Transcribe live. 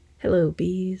Hello,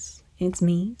 bees. It's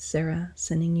me, Sarah,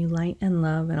 sending you light and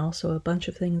love and also a bunch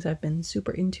of things I've been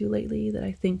super into lately that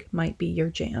I think might be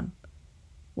your jam.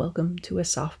 Welcome to a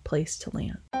soft place to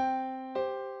land.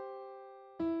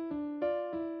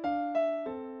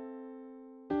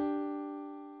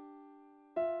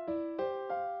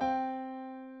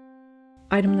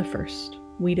 Item the first.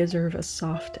 We deserve a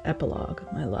soft epilogue,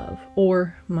 my love,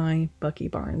 or my Bucky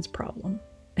Barnes problem.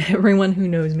 Everyone who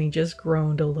knows me just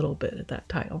groaned a little bit at that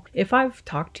title. If I've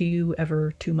talked to you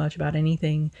ever too much about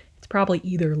anything, it's probably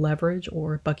either Leverage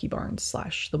or Bucky Barnes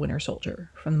 / the Winter Soldier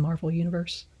from the Marvel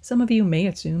Universe. Some of you may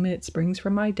assume it springs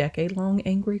from my decade-long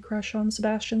angry crush on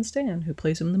Sebastian Stan, who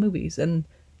plays him in the movies, and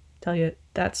tell you,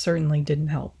 that certainly didn't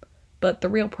help. But the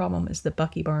real problem is that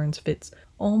Bucky Barnes fits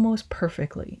almost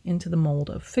perfectly into the mold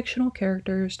of fictional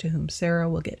characters to whom Sarah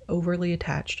will get overly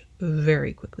attached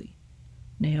very quickly.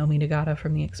 Naomi Nagata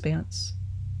from The Expanse,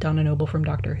 Donna Noble from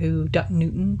Doctor Who, Dut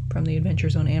Newton from The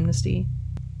Adventures on Amnesty,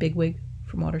 Bigwig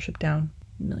from Watership Down,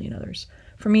 a million others.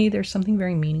 For me, there's something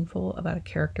very meaningful about a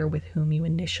character with whom you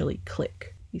initially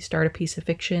click. You start a piece of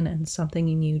fiction and something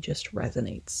in you just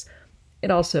resonates. It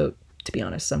also, to be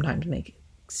honest, sometimes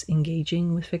makes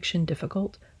engaging with fiction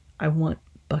difficult. I want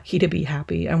Bucky to be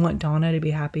happy. I want Donna to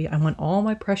be happy. I want all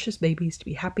my precious babies to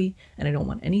be happy, and I don't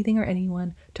want anything or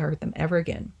anyone to hurt them ever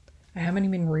again. I haven't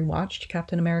even rewatched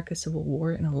Captain America Civil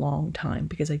War in a long time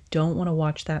because I don't want to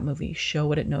watch that movie show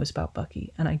what it knows about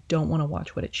Bucky, and I don't want to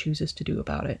watch what it chooses to do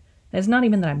about it. And it's not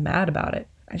even that I'm mad about it,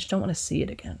 I just don't want to see it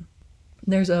again.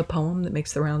 There's a poem that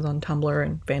makes the rounds on Tumblr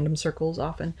and fandom circles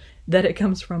often, that it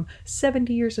comes from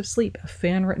 70 Years of Sleep, a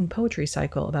fan-written poetry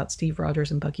cycle about Steve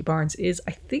Rogers and Bucky Barnes, is,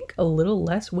 I think, a little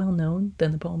less well-known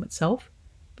than the poem itself,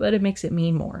 but it makes it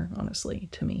mean more, honestly,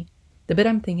 to me. The bit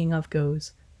I'm thinking of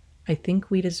goes, I think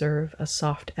we deserve a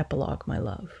soft epilogue, my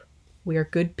love. We are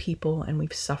good people and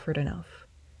we've suffered enough.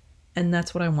 And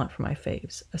that's what I want for my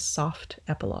faves, a soft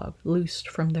epilogue, loosed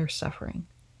from their suffering.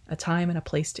 A time and a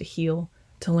place to heal,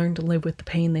 to learn to live with the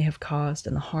pain they have caused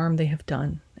and the harm they have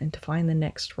done, and to find the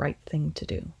next right thing to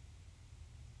do.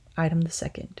 Item the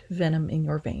second, Venom in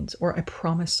Your Veins, or I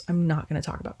promise I'm not going to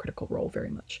talk about Critical Role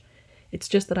very much. It's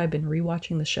just that I've been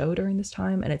rewatching the show during this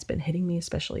time and it's been hitting me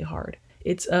especially hard.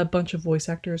 It's a bunch of voice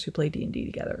actors who play D&D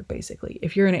together, basically.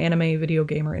 If you're an anime, video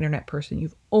game, or internet person,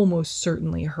 you've almost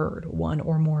certainly heard one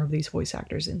or more of these voice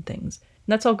actors in things.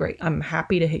 And that's all great. I'm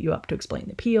happy to hit you up to explain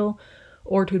the appeal,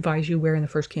 or to advise you where in the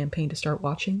first campaign to start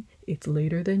watching. It's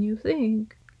later than you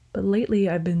think. But lately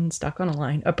I've been stuck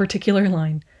on a particular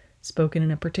line, spoken in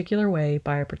a particular way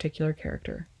by a particular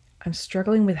character. I'm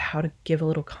struggling with how to give a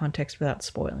little context without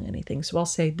spoiling anything, so I'll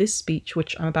say this speech,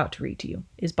 which I'm about to read to you,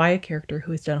 is by a character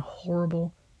who has done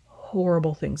horrible,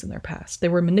 horrible things in their past. They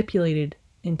were manipulated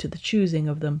into the choosing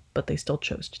of them, but they still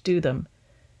chose to do them.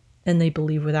 And they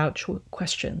believe without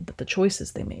question that the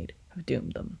choices they made have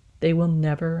doomed them. They will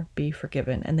never be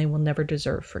forgiven, and they will never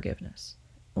deserve forgiveness.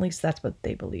 At least that's what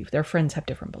they believe. Their friends have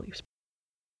different beliefs.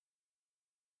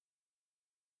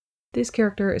 This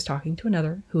character is talking to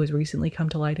another who has recently come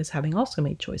to light as having also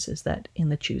made choices that, in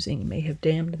the choosing, may have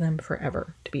damned them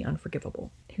forever to be unforgivable.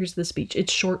 Here's the speech.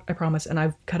 It's short, I promise, and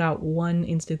I've cut out one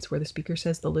instance where the speaker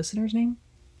says the listener's name.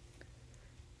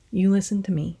 You listen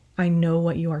to me. I know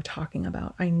what you are talking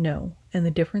about. I know. And the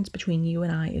difference between you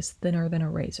and I is thinner than a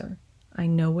razor. I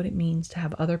know what it means to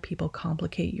have other people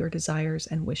complicate your desires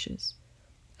and wishes.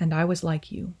 And I was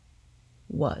like you.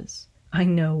 Was. I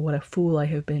know what a fool I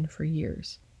have been for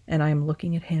years. And I am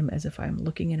looking at him as if I am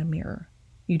looking in a mirror.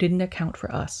 You didn't account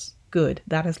for us. Good,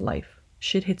 that is life.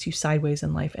 Shit hits you sideways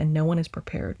in life and no one is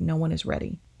prepared, no one is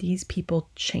ready. These people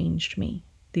changed me.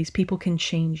 These people can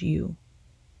change you.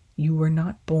 You were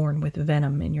not born with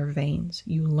venom in your veins.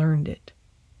 You learned it.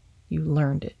 You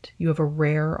learned it. You have a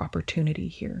rare opportunity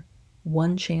here.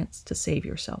 One chance to save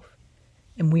yourself.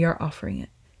 And we are offering it.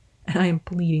 And I am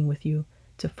pleading with you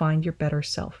to find your better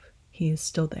self. He is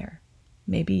still there.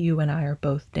 Maybe you and I are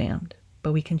both damned,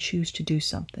 but we can choose to do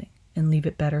something and leave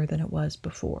it better than it was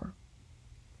before.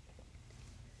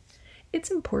 It's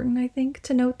important, I think,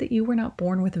 to note that you were not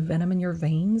born with venom in your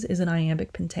veins is an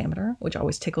iambic pentameter, which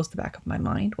always tickles the back of my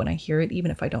mind when I hear it,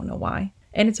 even if I don't know why.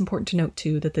 And it's important to note,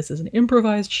 too, that this is an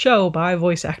improvised show by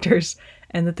voice actors,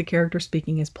 and that the character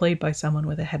speaking is played by someone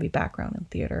with a heavy background in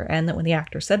theater, and that when the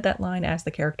actor said that line as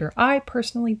the character, I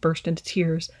personally burst into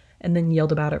tears and then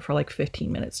yelled about it for like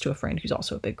 15 minutes to a friend who's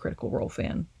also a big Critical Role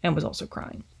fan and was also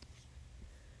crying.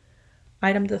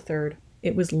 Item the third,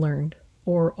 it was learned,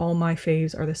 or all my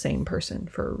faves are the same person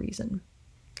for a reason.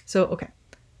 So, okay,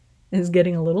 it's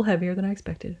getting a little heavier than I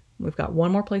expected. We've got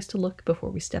one more place to look before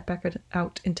we step back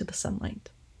out into the sunlight.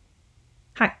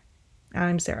 Hi,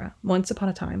 I'm Sarah. Once upon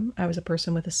a time, I was a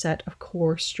person with a set of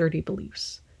core, sturdy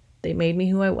beliefs. They made me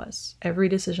who I was. Every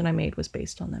decision I made was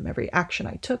based on them. Every action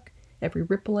I took, every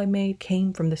ripple I made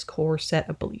came from this core set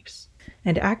of beliefs.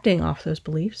 And acting off those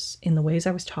beliefs in the ways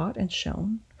I was taught and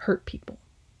shown hurt people.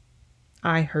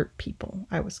 I hurt people.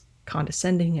 I was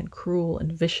condescending and cruel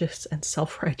and vicious and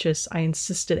self-righteous. I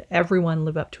insisted everyone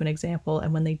live up to an example,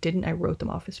 and when they didn't, I wrote them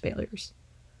off as failures.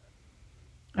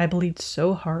 I believed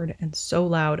so hard and so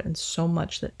loud and so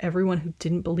much that everyone who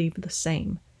didn't believe the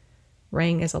same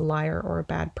rang as a liar or a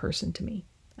bad person to me.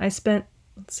 I spent,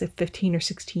 let's say, 15 or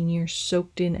 16 years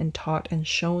soaked in and taught and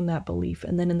shown that belief,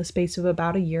 and then in the space of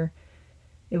about a year,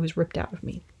 it was ripped out of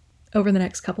me. Over the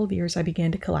next couple of years, I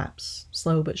began to collapse,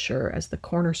 slow but sure, as the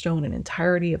cornerstone and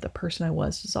entirety of the person I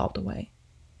was dissolved away.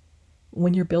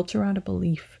 When you're built around a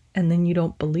belief and then you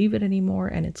don't believe it anymore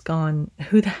and it's gone,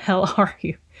 who the hell are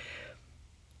you?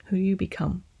 Who do you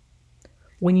become?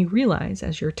 When you realize,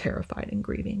 as you're terrified and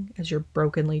grieving, as you're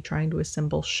brokenly trying to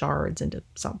assemble shards into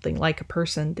something like a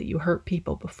person, that you hurt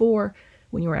people before,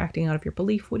 when you were acting out of your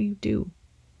belief, what do?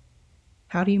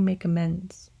 How do you make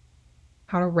amends?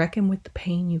 How to reckon with the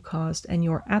pain you caused and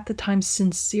your, at the time,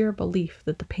 sincere belief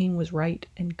that the pain was right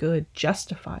and good,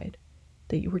 justified,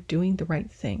 that you were doing the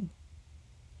right thing,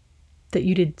 that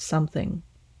you did something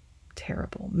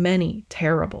terrible, many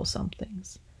terrible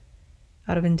somethings,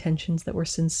 out of intentions that were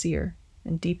sincere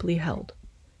and deeply held,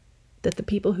 that the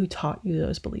people who taught you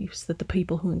those beliefs, that the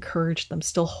people who encouraged them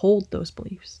still hold those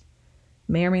beliefs,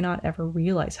 may or may not ever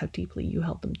realize how deeply you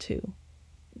held them too,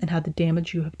 and how the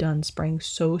damage you have done sprang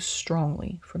so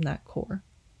strongly from that core.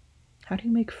 How do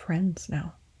you make friends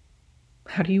now?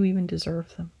 How do you even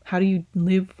deserve them? How do you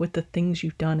live with the things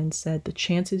you've done and said, the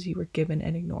chances you were given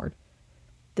and ignored,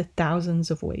 the thousands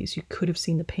of ways you could have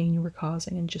seen the pain you were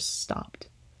causing and just stopped?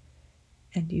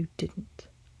 And you didn't.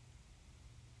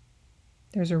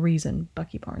 There's a reason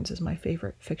Bucky Barnes is my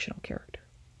favorite fictional character.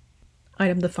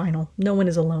 Item the final. No one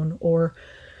is alone or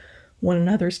one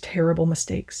another's terrible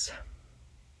mistakes.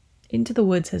 Into the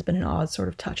Woods has been an odd sort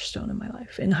of touchstone in my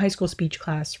life. In high school speech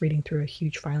class, reading through a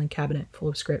huge filing cabinet full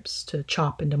of scripts to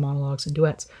chop into monologues and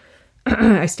duets,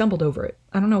 I stumbled over it.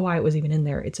 I don't know why it was even in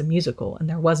there. It's a musical, and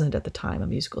there wasn't at the time a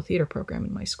musical theater program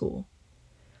in my school.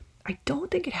 I don't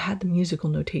think it had the musical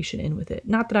notation in with it.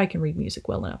 Not that I can read music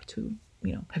well enough to,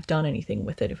 have done anything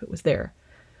with it if it was there.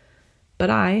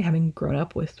 But I, having grown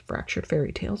up with fractured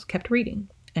fairy tales, kept reading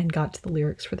and got to the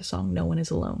lyrics for the song No One Is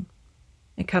Alone.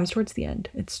 It comes towards the end.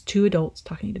 It's two adults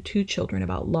talking to two children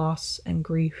about loss and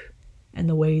grief and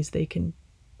the ways they can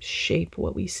shape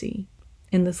what we see.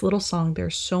 In this little song, there are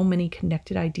so many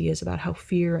connected ideas about how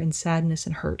fear and sadness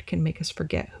and hurt can make us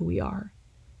forget who we are.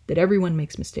 That everyone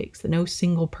makes mistakes, that no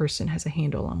single person has a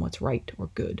handle on what's right or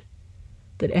good,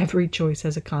 that every choice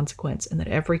has a consequence, and that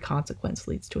every consequence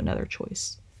leads to another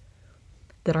choice,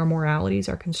 that our moralities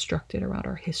are constructed around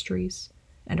our histories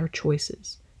and our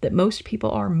choices, that most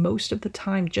people are most of the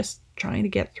time just trying to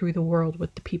get through the world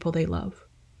with the people they love.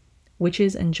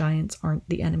 Witches and giants aren't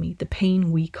the enemy. The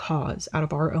pain we cause out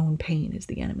of our own pain is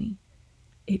the enemy.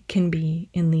 It can be,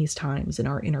 in these times, in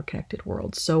our interconnected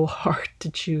world, so hard to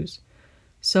choose.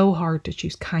 So hard to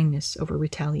choose kindness over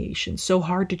retaliation. So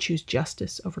hard to choose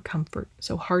justice over comfort.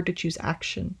 So hard to choose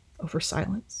action over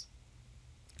silence.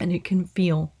 And it can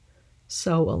feel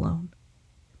so alone.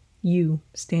 You,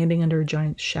 standing under a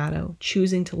giant's shadow,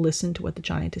 choosing to listen to what the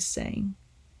giant is saying.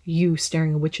 You,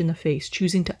 staring a witch in the face,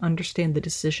 choosing to understand the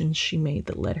decisions she made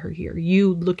that led her here.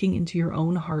 You, looking into your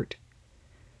own heart,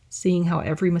 seeing how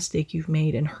every mistake you've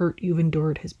made and hurt you've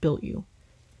endured has built you.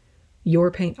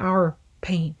 Your pain, our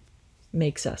pain,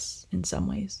 makes us in some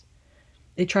ways.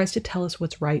 It tries to tell us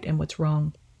what's right and what's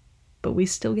wrong, but we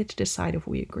still get to decide if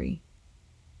we agree.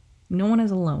 No one is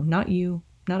alone, not you,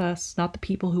 not us, not the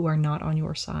people who are not on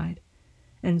your side.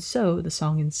 And so, the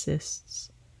song insists,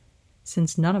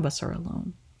 since none of us are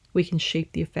alone, we can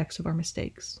shape the effects of our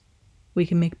mistakes. We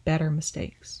can make better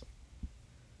mistakes.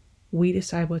 We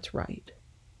decide what's right.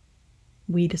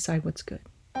 We decide what's good.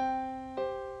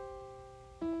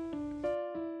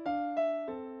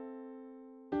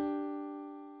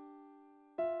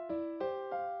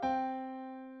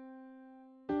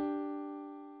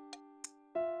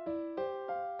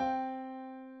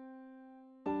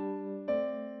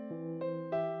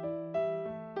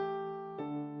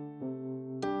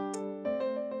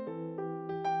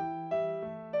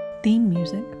 Theme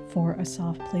music for A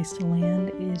Soft Place to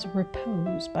Land is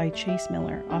Repose by Chase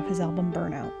Miller off his album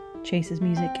Burnout. Chase's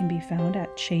music can be found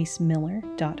at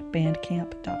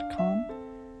chasemiller.bandcamp.com.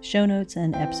 Show notes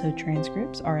and episode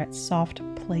transcripts are at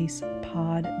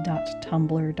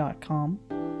softplacepod.tumblr.com.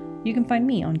 You can find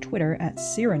me on Twitter at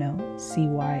Cyranoh,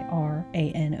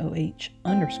 CYRANOH_.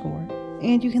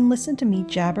 And you can listen to me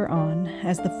jabber on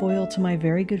as the foil to my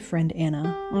very good friend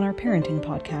Anna on our parenting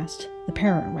podcast, The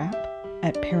Parent Wrap,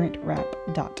 at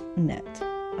parentrap.net.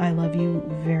 I love you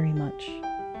very much.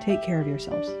 Take care of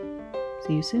yourselves.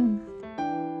 See you soon.